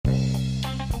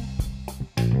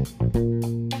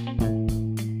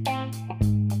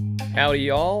Howdy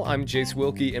y'all, I'm Jace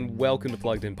Wilkie and welcome to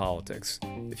Plugged In Politics.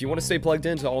 If you want to stay plugged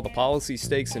into all the policy,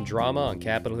 stakes, and drama on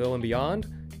Capitol Hill and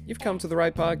beyond, you've come to the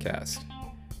right podcast.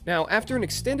 Now, after an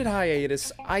extended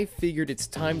hiatus, I figured it's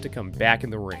time to come back in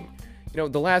the ring. The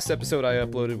last episode I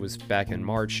uploaded was back in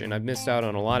March, and I've missed out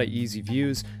on a lot of easy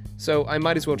views, so I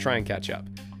might as well try and catch up.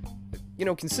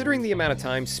 Considering the amount of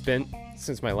time spent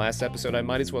since my last episode, I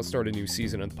might as well start a new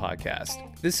season of the podcast.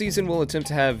 This season will attempt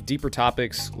to have deeper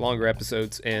topics, longer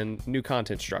episodes, and new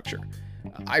content structure.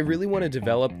 I really want to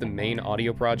develop the main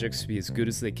audio projects to be as good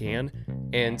as they can,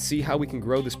 and see how we can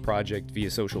grow this project via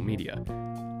social media.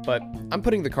 But I'm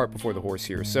putting the cart before the horse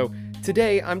here, so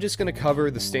today I'm just going to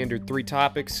cover the standard 3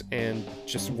 topics and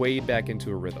just wade back into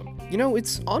a rhythm.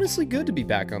 It's honestly good to be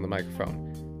back on the microphone.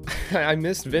 I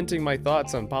missed venting my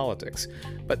thoughts on politics.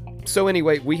 So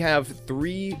anyway, we have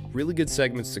 3 really good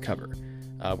segments to cover.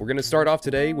 We're going to start off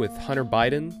today with Hunter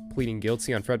Biden pleading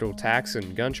guilty on federal tax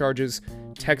and gun charges,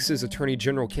 Texas Attorney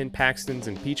General Ken Paxton's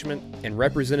impeachment, and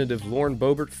Representative Lauren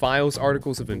Boebert files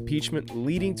articles of impeachment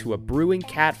leading to a brewing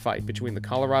catfight between the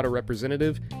Colorado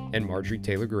representative and Marjorie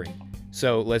Taylor Greene.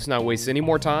 So let's not waste any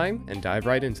more time and dive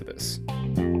right into this.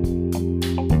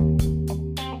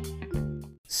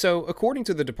 So, according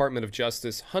to the Department of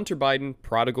Justice, Hunter Biden,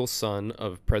 prodigal son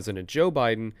of President Joe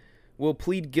Biden, will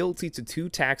plead guilty to 2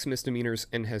 tax misdemeanors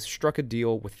and has struck a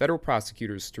deal with federal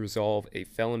prosecutors to resolve a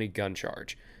felony gun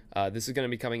charge. This is going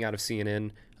to be coming out of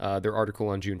CNN, their article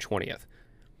on June 20th.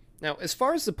 Now, as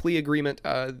far as the plea agreement,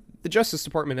 the Justice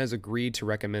Department has agreed to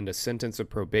recommend a sentence of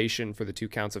probation for the 2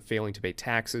 counts of failing to pay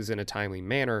taxes in a timely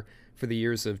manner for the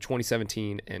years of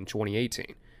 2017 and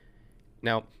 2018.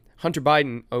 Now, Hunter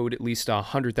Biden owed at least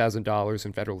 $100,000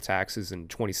 in federal taxes in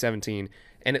 2017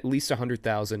 and at least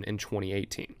 $100,000 in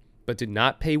 2018, but did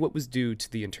not pay what was due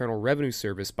to the Internal Revenue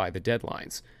Service by the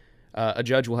deadlines. A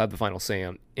judge will have the final say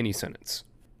on any sentence.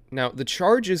 Now, the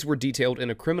charges were detailed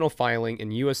in a criminal filing in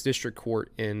U.S. District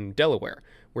Court in Delaware,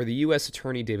 where the U.S.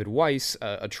 Attorney David Weiss,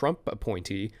 a Trump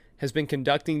appointee, has been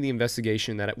conducting the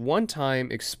investigation that at one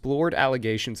time explored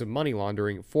allegations of money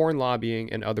laundering, foreign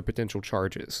lobbying, and other potential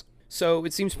charges. So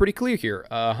it seems pretty clear here.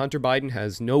 Hunter Biden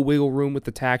has no wiggle room with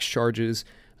the tax charges.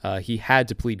 He had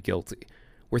to plead guilty.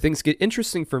 Where things get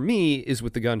interesting for me is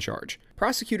with the gun charge.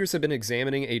 Prosecutors have been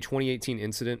examining a 2018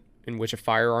 incident in which a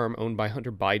firearm owned by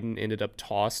Hunter Biden ended up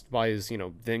tossed by his,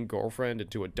 then girlfriend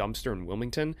into a dumpster in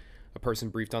Wilmington. A person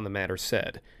briefed on the matter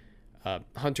said.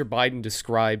 Hunter Biden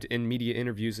described in media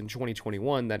interviews in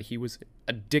 2021 that he was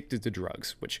addicted to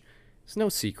drugs, which is no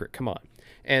secret, come on.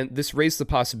 And this raised the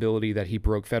possibility that he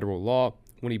broke federal law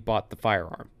when he bought the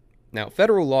firearm. Now,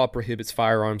 federal law prohibits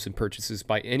firearms and purchases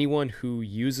by anyone who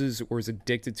uses or is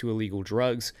addicted to illegal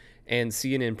drugs, and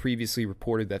CNN previously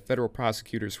reported that federal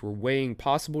prosecutors were weighing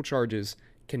possible charges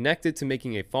connected to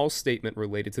making a false statement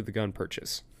related to the gun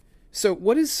purchase. So,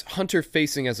 what is Hunter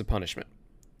facing as a punishment?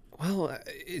 Well,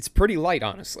 it's pretty light,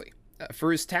 honestly.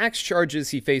 For his tax charges,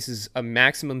 he faces a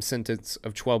maximum sentence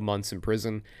of 12 months in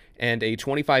prison and a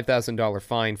 $25,000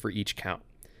 fine for each count.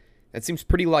 That seems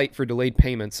pretty light for delayed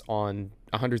payments on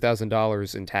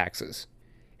 $100,000 in taxes.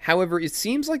 However, it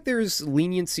seems like there's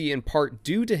leniency in part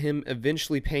due to him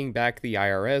eventually paying back the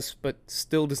IRS, but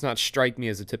still does not strike me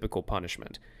as a typical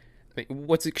punishment.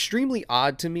 What's extremely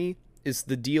odd to me is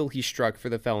the deal he struck for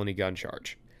the felony gun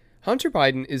charge. Hunter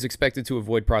Biden is expected to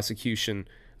avoid prosecution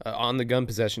on the gun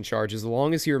possession charge as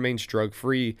long as he remains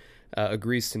drug-free,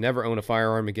 agrees to never own a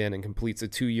firearm again, and completes a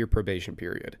 2-year probation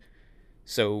period.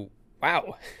 So,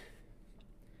 wow.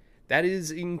 That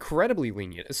is incredibly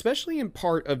lenient, especially in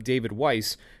part of David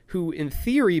Weiss, who, in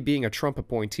theory, being a Trump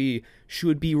appointee,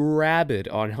 should be rabid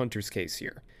on Hunter's case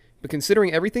here. But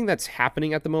considering everything that's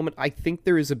happening at the moment, I think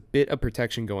there is a bit of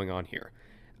protection going on here.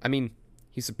 I mean,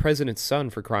 he's the president's son,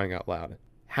 for crying out loud.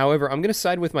 However, I'm going to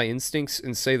side with my instincts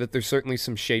and say that there's certainly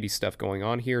some shady stuff going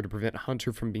on here to prevent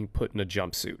Hunter from being put in a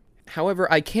jumpsuit.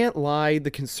 However, I can't lie,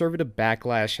 the conservative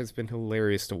backlash has been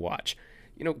hilarious to watch.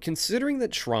 Considering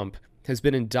that Trump has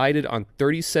been indicted on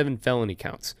 37 felony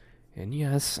counts, and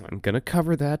yes, I'm going to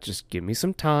cover that, just give me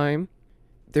some time,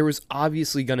 there was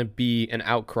obviously going to be an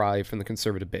outcry from the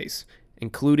conservative base,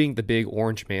 including the big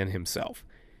orange man himself.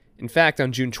 In fact,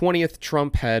 on June 20th,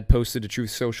 Trump had posted a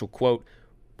Truth Social quote,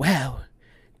 "Wow.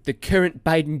 The current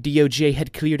Biden DOJ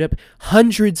had cleared up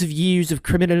hundreds of years of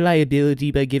criminal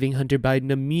liability by giving Hunter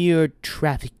Biden a mere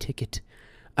traffic ticket.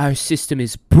 Our system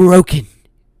is broken,"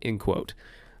 end quote.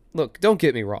 Look, don't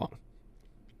get me wrong.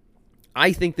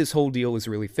 I think this whole deal is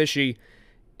really fishy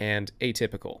and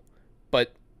atypical.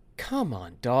 But come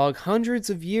on, dog. Hundreds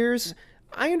of years?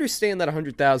 I understand that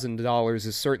 $100,000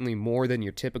 is certainly more than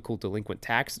your typical delinquent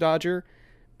tax dodger,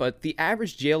 but the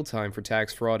average jail time for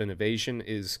tax fraud and evasion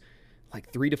is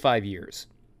like 3 to 5 years.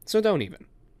 So don't even.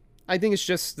 I think it's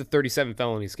just the 37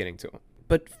 felonies getting to him.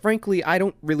 But frankly, I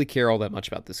don't really care all that much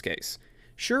about this case.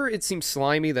 Sure, it seems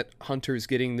slimy that Hunter's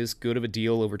getting this good of a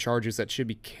deal over charges that should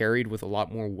be carried with a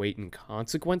lot more weight and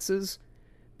consequences,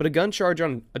 but a gun charge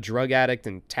on a drug addict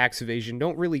and tax evasion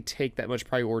don't really take that much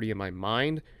priority in my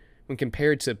mind when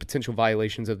compared to potential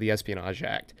violations of the Espionage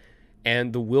Act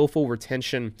and the willful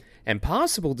retention and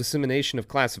possible dissemination of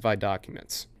classified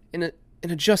documents. In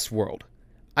a just world,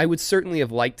 I would certainly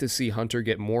have liked to see Hunter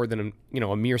get more than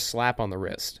a mere slap on the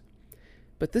wrist.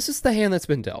 But this is the hand that's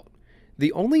been dealt.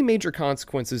 The only major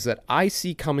consequences that I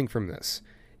see coming from this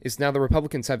is now the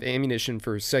Republicans have ammunition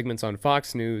for segments on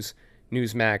Fox News,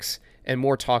 Newsmax, and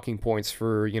more talking points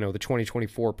for, the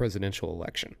 2024 presidential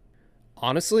election.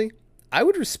 Honestly, I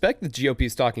would respect the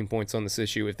GOP's talking points on this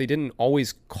issue if they didn't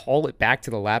always call it back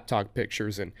to the laptop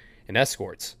pictures and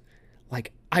escorts.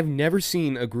 Like, I've never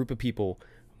seen a group of people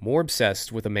more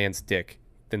obsessed with a man's dick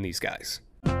than these guys.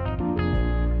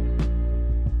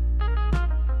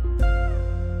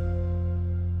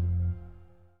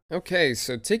 Okay,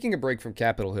 so taking a break from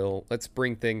Capitol Hill, let's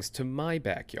bring things to my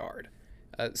backyard.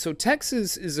 So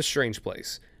Texas is a strange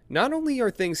place. Not only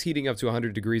are things heating up to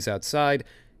 100 degrees outside,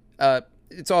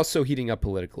 it's also heating up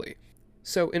politically.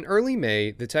 So in early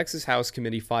May, the Texas House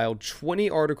Committee filed 20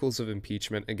 articles of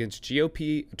impeachment against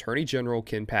GOP Attorney General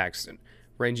Ken Paxton,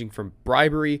 ranging from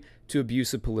bribery to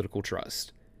abuse of political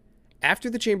trust. After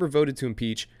the chamber voted to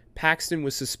impeach, Paxton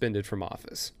was suspended from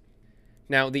office.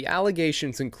 Now, the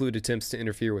allegations include attempts to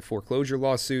interfere with foreclosure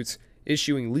lawsuits,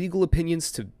 issuing legal opinions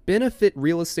to benefit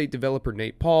real estate developer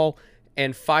Nate Paul,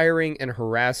 and firing and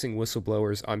harassing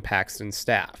whistleblowers on Paxton's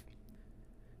staff.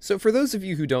 So for those of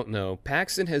you who don't know,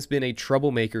 Paxton has been a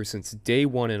troublemaker since day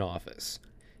one in office.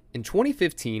 In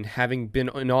 2015, having been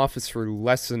in office for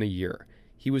less than a year,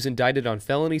 he was indicted on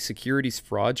felony securities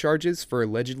fraud charges for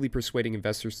allegedly persuading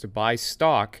investors to buy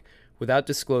stock without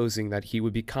disclosing that he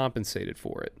would be compensated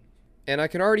for it. And I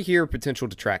can already hear potential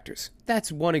detractors.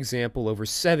 That's one example over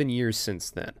 7 years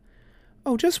since then.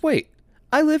 Oh, just wait.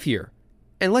 I live here.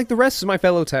 And like the rest of my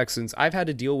fellow Texans, I've had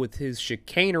to deal with his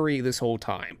chicanery this whole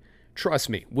time. Trust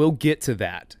me, we'll get to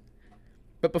that.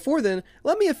 But before then,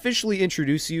 let me officially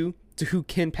introduce you to who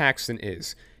Ken Paxton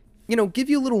is. Give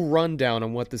you a little rundown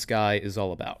on what this guy is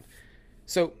all about.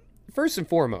 So, first and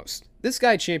foremost, this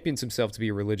guy champions himself to be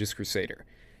a religious crusader.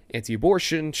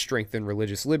 Anti-abortion, strengthen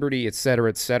religious liberty, etc.,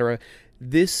 etc.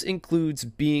 This includes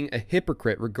being a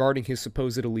hypocrite regarding his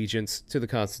supposed allegiance to the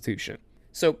Constitution.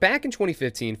 So back in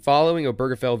 2015, following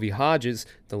Obergefell v. Hodges,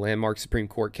 the landmark Supreme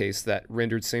Court case that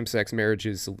rendered same-sex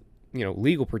marriages,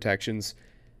 legal protections,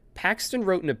 Paxton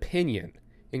wrote an opinion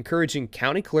encouraging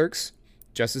county clerks,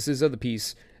 justices of the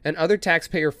peace, and other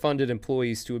taxpayer-funded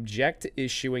employees to object to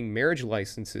issuing marriage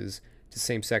licenses to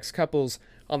same-sex couples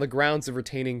on the grounds of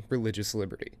retaining religious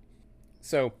liberty.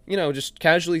 So, just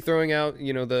casually throwing out,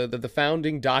 the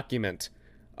founding document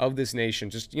of this nation,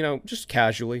 just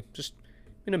casually, just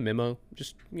in a memo,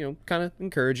 just, kind of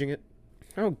encouraging it.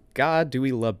 Oh, God, do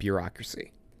we love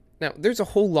bureaucracy. Now, there's a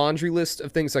whole laundry list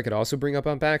of things I could also bring up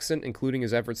on Paxton, including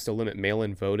his efforts to limit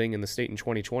mail-in voting in the state in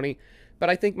 2020, but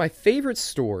I think my favorite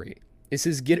story is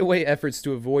his getaway efforts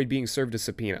to avoid being served a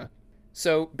subpoena.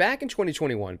 So, back in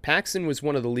 2021, Paxton was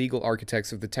one of the legal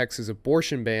architects of the Texas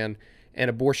abortion ban and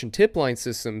abortion tip line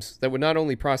systems that would not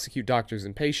only prosecute doctors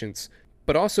and patients,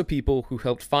 but also people who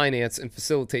helped finance and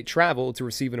facilitate travel to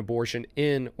receive an abortion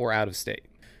in or out of state.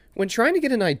 When trying to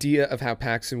get an idea of how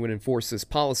Paxton would enforce this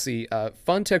policy,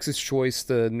 Fund Texas Choice,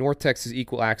 the North Texas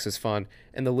Equal Access Fund,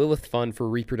 and the Lilith Fund for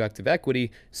Reproductive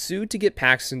Equity sued to get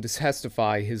Paxton to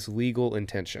testify his legal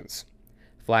intentions.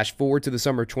 Flash forward to the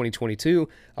summer of 2022,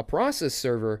 a process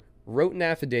server wrote an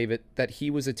affidavit that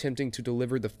he was attempting to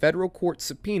deliver the federal court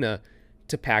subpoena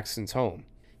to Paxton's home.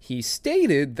 He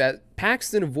stated that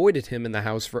Paxton avoided him in the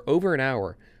house for over an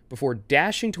hour before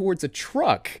dashing towards a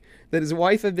truck that his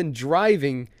wife had been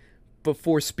driving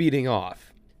before speeding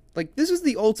off. Like, this is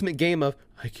the ultimate game of,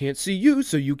 I can't see you,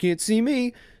 so you can't see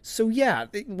me. So yeah,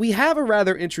 we have a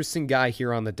rather interesting guy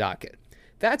here on the docket.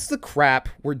 That's the crap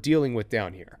we're dealing with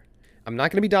down here. I'm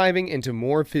not going to be diving into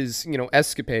more of his,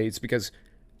 escapades because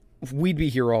we'd be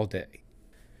here all day.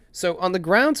 So on the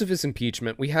grounds of his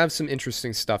impeachment, we have some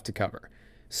interesting stuff to cover.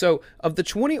 So of the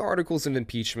 20 articles of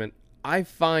impeachment, I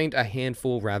find a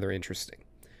handful rather interesting.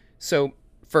 So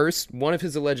first, one of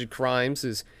his alleged crimes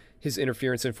is his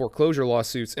interference in foreclosure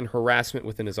lawsuits and harassment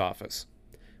within his office.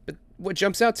 But what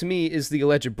jumps out to me is the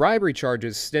alleged bribery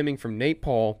charges stemming from Nate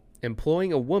Paul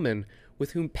employing a woman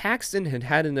with whom Paxton had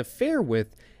had an affair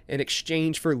with in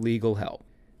exchange for legal help.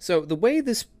 So the way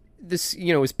this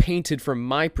is painted from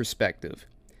my perspective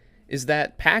is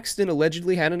that Paxton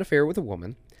allegedly had an affair with a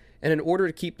woman, and in order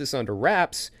to keep this under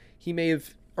wraps, he may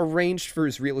have arranged for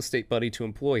his real estate buddy to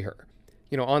employ her,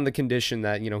 on the condition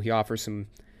that, he offers some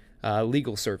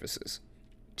legal services.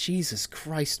 Jesus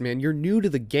Christ, man, you're new to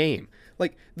the game.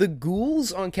 Like, the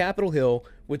ghouls on Capitol Hill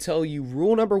would tell you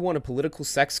rule number one of political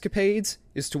sexcapades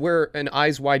is to wear an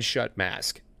eyes wide shut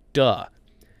mask. Duh.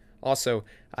 Also,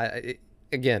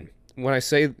 again, when I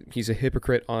say he's a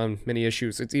hypocrite on many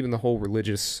issues, it's even the whole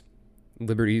religious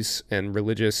liberties and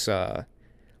religious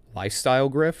lifestyle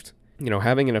grift.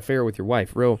 Having an affair with your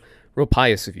wife, real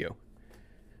pious of you.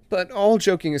 But all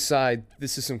joking aside,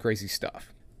 this is some crazy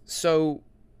stuff. So,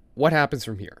 what happens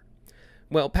from here?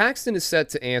 Well, Paxton is set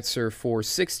to answer for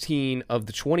 16 of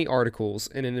the 20 articles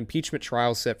in an impeachment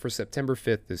trial set for September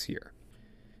 5th this year.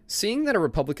 Seeing that a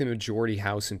Republican majority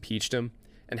House impeached him,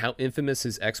 and how infamous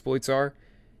his exploits are,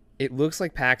 it looks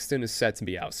like Paxton is set to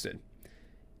be ousted.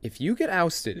 If you get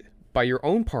ousted by your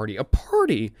own party, a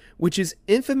party which is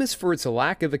infamous for its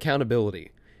lack of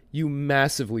accountability, you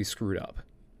massively screwed up.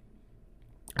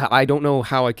 I don't know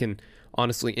how I can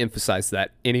honestly emphasize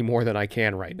that any more than I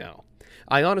can right now.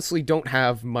 I honestly don't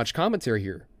have much commentary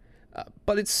here,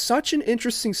 but it's such an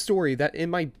interesting story that in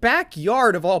my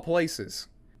backyard of all places.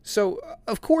 So,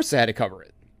 of course I had to cover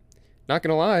it. Not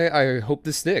gonna lie, I hope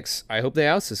this sticks. I hope they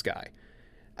oust this guy.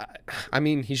 I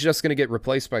mean, he's just gonna get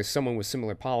replaced by someone with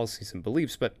similar policies and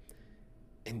beliefs,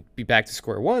 and be back to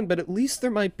square one, but at least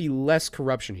there might be less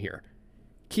corruption here.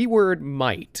 Keyword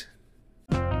might.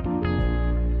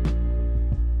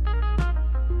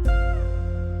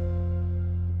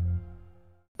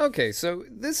 Okay, so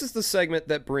this is the segment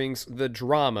that brings the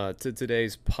drama to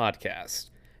today's podcast.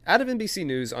 Out of NBC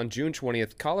News on June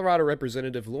 20th, Colorado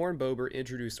Representative Lauren Boebert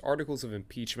introduced articles of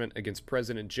impeachment against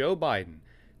President Joe Biden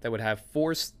that would have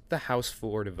forced the House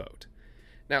floor to vote.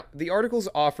 Now, the articles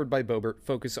offered by Boebert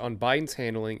focus on Biden's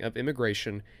handling of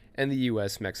immigration and the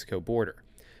U.S.-Mexico border.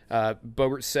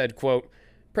 Boebert said, quote,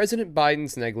 President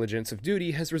Biden's negligence of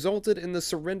duty has resulted in the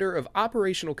surrender of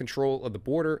operational control of the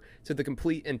border to the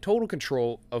complete and total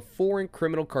control of foreign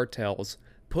criminal cartels,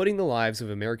 putting the lives of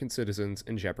American citizens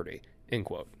in jeopardy, end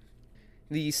quote.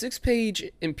 The 6-page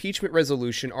impeachment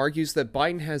resolution argues that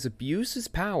Biden has abused his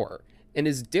power and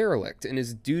is derelict in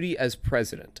his duty as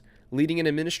president, leading an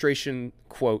administration,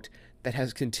 quote, that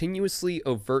has continuously,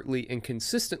 overtly, and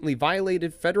consistently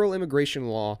violated federal immigration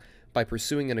law by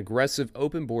pursuing an aggressive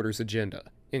open borders agenda,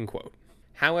 end quote.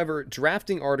 However,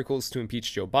 drafting articles to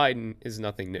impeach Joe Biden is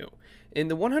nothing new. In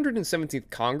the 117th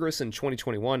Congress in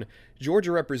 2021,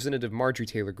 Georgia Representative Majorie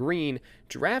Taylor Greene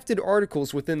drafted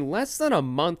articles within less than a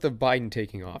month of Biden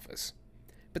taking office.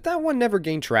 But that one never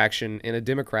gained traction in a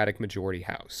Democratic majority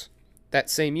House. That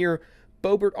same year,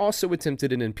 Boebert also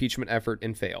attempted an impeachment effort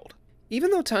and failed.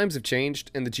 Even though times have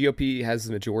changed and the GOP has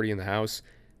the majority in the House,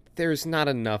 there's not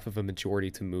enough of a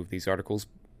majority to move these articles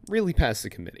really past the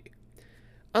committee.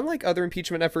 Unlike other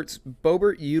impeachment efforts,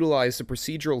 Boebert utilized a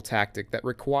procedural tactic that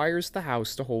requires the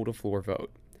House to hold a floor vote.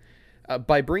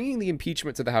 By bringing the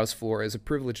impeachment to the House floor as a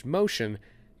privileged motion,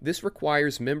 this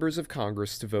requires members of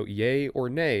Congress to vote yea or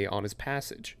nay on its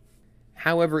passage.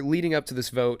 However, leading up to this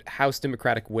vote, House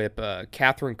Democratic Whip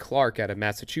Catherine Clark out of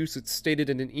Massachusetts stated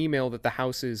in an email that the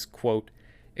House is, quote,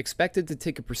 expected to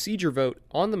take a procedure vote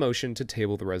on the motion to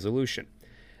table the resolution.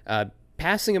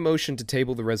 Passing a motion to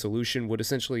table the resolution would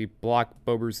essentially block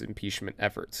Boebert's impeachment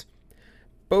efforts.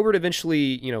 Boebert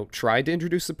eventually, tried to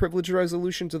introduce the privilege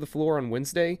resolution to the floor on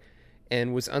Wednesday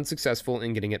and was unsuccessful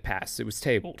in getting it passed. It was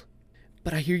tabled.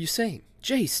 But I hear you saying,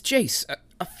 Jace,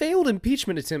 a failed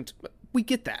impeachment attempt, we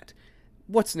get that.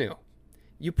 What's new?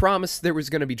 You promised there was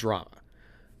going to be drama.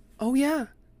 Oh yeah,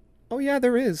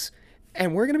 there is.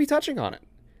 And we're going to be touching on it.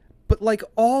 But like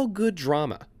all good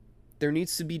drama, there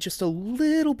needs to be just a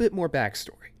little bit more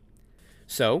backstory.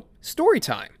 So, story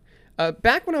time.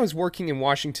 Back when I was working in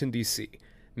Washington, D.C.,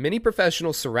 many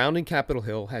professionals surrounding Capitol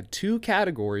Hill had two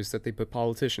categories that they put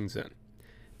politicians in.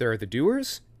 There are the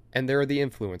doers, and there are the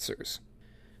influencers.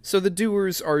 So the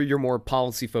doers are your more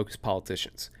policy-focused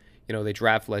politicians. They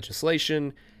draft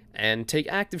legislation and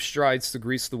take active strides to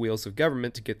grease the wheels of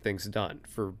government to get things done,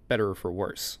 for better or for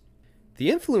worse. The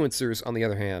influencers, on the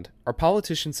other hand, are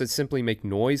politicians that simply make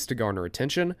noise to garner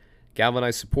attention,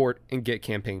 galvanize support, and get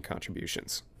campaign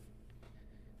contributions.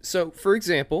 So, for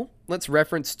example, let's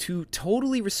reference two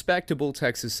totally respectable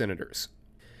Texas senators.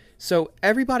 So,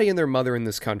 everybody and their mother in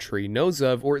this country knows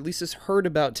of, or at least has heard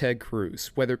about Ted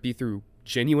Cruz, whether it be through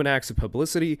genuine acts of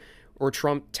publicity or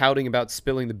Trump touting about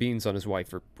spilling the beans on his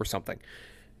wife or something.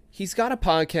 He's got a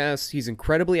podcast, he's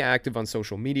incredibly active on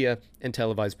social media and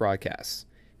televised broadcasts.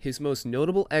 His most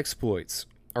notable exploits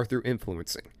are through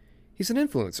influencing. He's an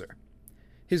influencer.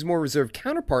 His more reserved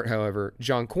counterpart, however,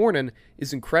 John Cornyn,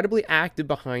 is incredibly active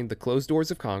behind the closed doors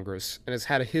of Congress and has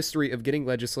had a history of getting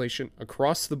legislation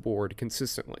across the board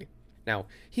consistently. Now,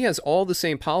 he has all the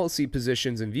same policy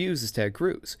positions and views as Ted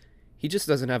Cruz. He just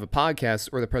doesn't have a podcast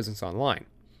or the presence online.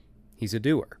 He's a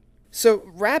doer. So,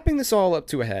 wrapping this all up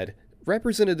to a head,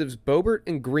 Representatives Boebert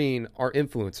and Greene are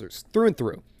influencers through and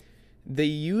through. They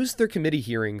use their committee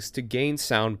hearings to gain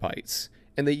sound bites,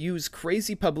 and they use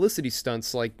crazy publicity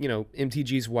stunts like,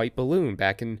 MTG's white balloon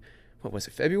back in,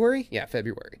 February? Yeah,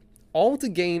 February. All to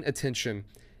gain attention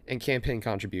and campaign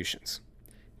contributions.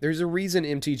 There's a reason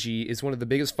MTG is one of the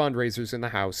biggest fundraisers in the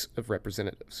House of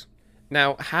Representatives.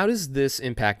 Now, how does this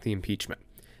impact the impeachment?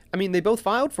 I mean, they both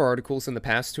filed for articles in the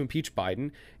past to impeach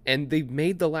Biden, and they've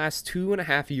made the last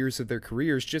 2.5 years of their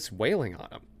careers just wailing on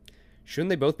him. Shouldn't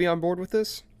they both be on board with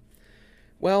this?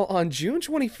 Well, on June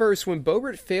 21st, when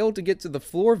Boebert failed to get to the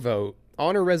floor vote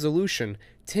on a resolution,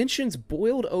 tensions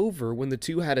boiled over when the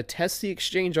two had a testy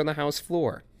exchange on the House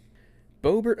floor.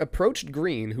 Boebert approached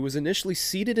Greene, who was initially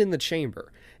seated in the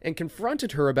chamber, and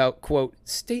confronted her about, quote,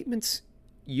 statements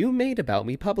you made about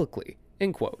me publicly,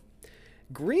 end quote.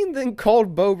 Greene then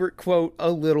called Boebert, quote,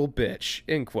 a little bitch,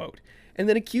 end quote, and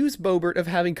then accused Boebert of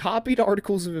having copied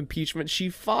articles of impeachment she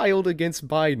filed against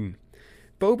Biden.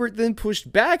 Boebert then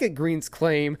pushed back at Greene's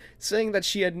claim, saying that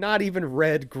she had not even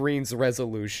read Greene's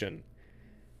resolution.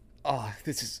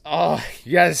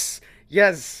 Yes.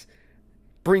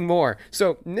 Bring more.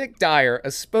 So, Nick Dyer, a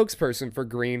spokesperson for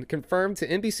Greene, confirmed to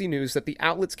NBC News that the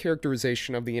outlet's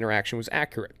characterization of the interaction was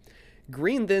accurate.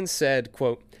 Greene then said,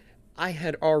 quote, I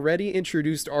had already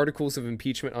introduced articles of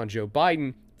impeachment on Joe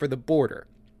Biden for the border,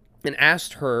 and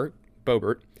asked her,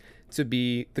 Boebert, to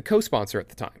be the co-sponsor at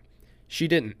the time. She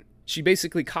didn't. She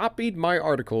basically copied my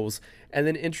articles and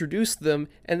then introduced them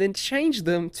and then changed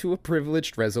them to a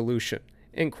privileged resolution,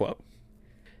 end quote.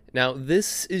 Now,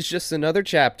 this is just another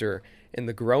chapter in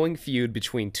the growing feud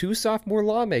between two sophomore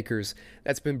lawmakers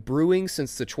that's been brewing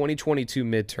since the 2022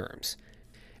 midterms.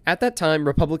 At that time,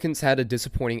 Republicans had a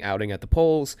disappointing outing at the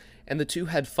polls, and the two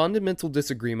had fundamental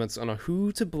disagreements on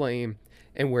who to blame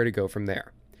and where to go from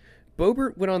there.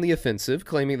 Boebert went on the offensive,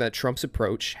 claiming that Trump's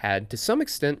approach had, to some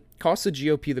extent, cost the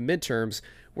GOP the midterms,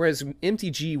 whereas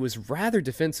MTG was rather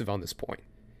defensive on this point.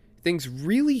 Things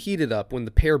really heated up when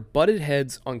the pair butted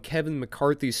heads on Kevin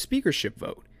McCarthy's speakership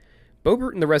vote.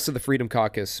 Boebert and the rest of the Freedom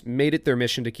Caucus made it their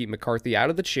mission to keep McCarthy out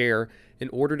of the chair in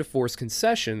order to force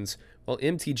concessions, while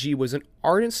MTG was an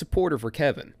ardent supporter for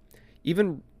Kevin,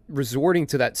 even resorting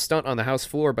to that stunt on the House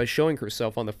floor by showing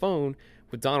herself on the phone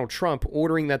with Donald Trump,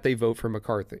 ordering that they vote for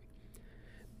McCarthy.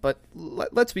 But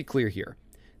let's be clear here.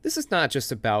 This is not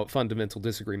just about fundamental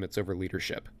disagreements over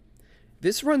leadership.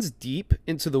 This runs deep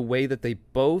into the way that they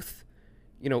both,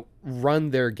 run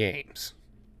their games.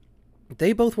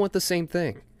 They both want the same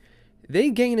thing. They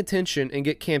gain attention and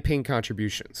get campaign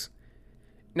contributions.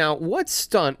 Now, what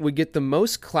stunt would get the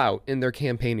most clout in their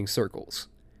campaigning circles?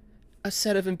 A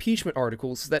set of impeachment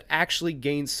articles that actually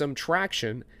gains some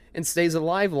traction and stays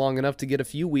alive long enough to get a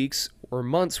few weeks or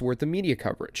months worth of media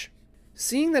coverage.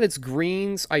 Seeing that it's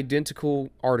Greene's identical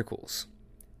articles,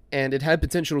 and it had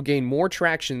potential to gain more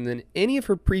traction than any of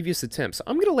her previous attempts,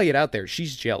 I'm going to lay it out there,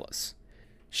 she's jealous.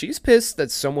 She's pissed that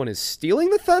someone is stealing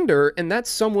the thunder, and that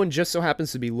someone just so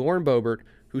happens to be Lauren Boebert,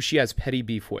 who she has petty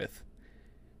beef with.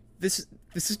 This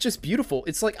is just beautiful.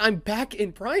 It's like I'm back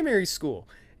in primary school,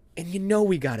 and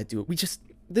we got to do it.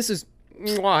 This is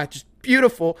just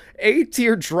beautiful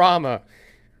A-tier drama.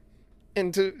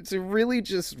 And to really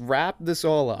just wrap this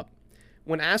all up,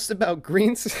 when asked about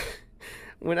Greene's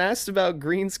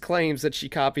claims that she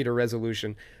copied a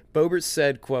resolution, Boebert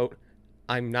said, quote,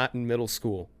 I'm not in middle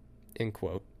school, end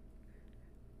quote.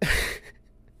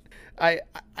 I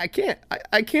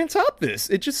can't top this.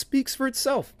 It just speaks for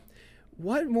itself.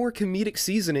 What more comedic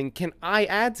seasoning can I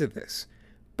add to this?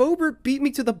 Boebert beat me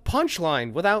to the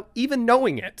punchline without even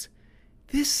knowing it.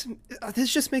 This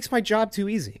just makes my job too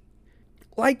easy.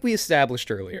 Like we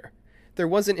established earlier, there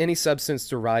wasn't any substance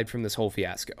derived from this whole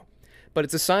fiasco, but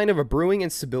it's a sign of a brewing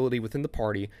instability within the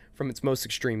party from its most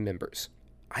extreme members.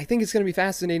 I think it's going to be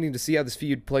fascinating to see how this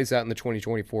feud plays out in the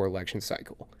 2024 election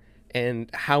cycle, and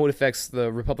how it affects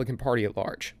the Republican Party at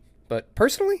large. But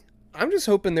personally, I'm just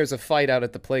hoping there's a fight out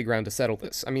at the playground to settle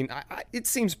this. I mean, it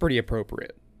seems pretty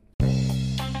appropriate.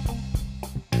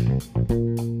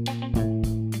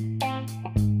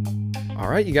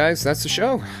 Alright, you guys, that's the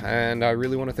show, and I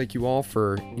really want to thank you all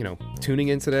for, tuning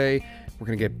in today. We're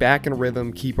going to get back in a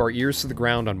rhythm, keep our ears to the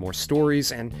ground on more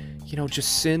stories, and,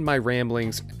 just send my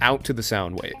ramblings out to the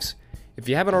sound waves. If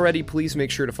you haven't already, please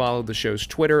make sure to follow the show's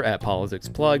Twitter at Politics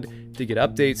Plugged to get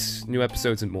updates, new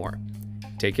episodes, and more.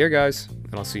 Take care, guys,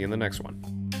 and I'll see you in the next one.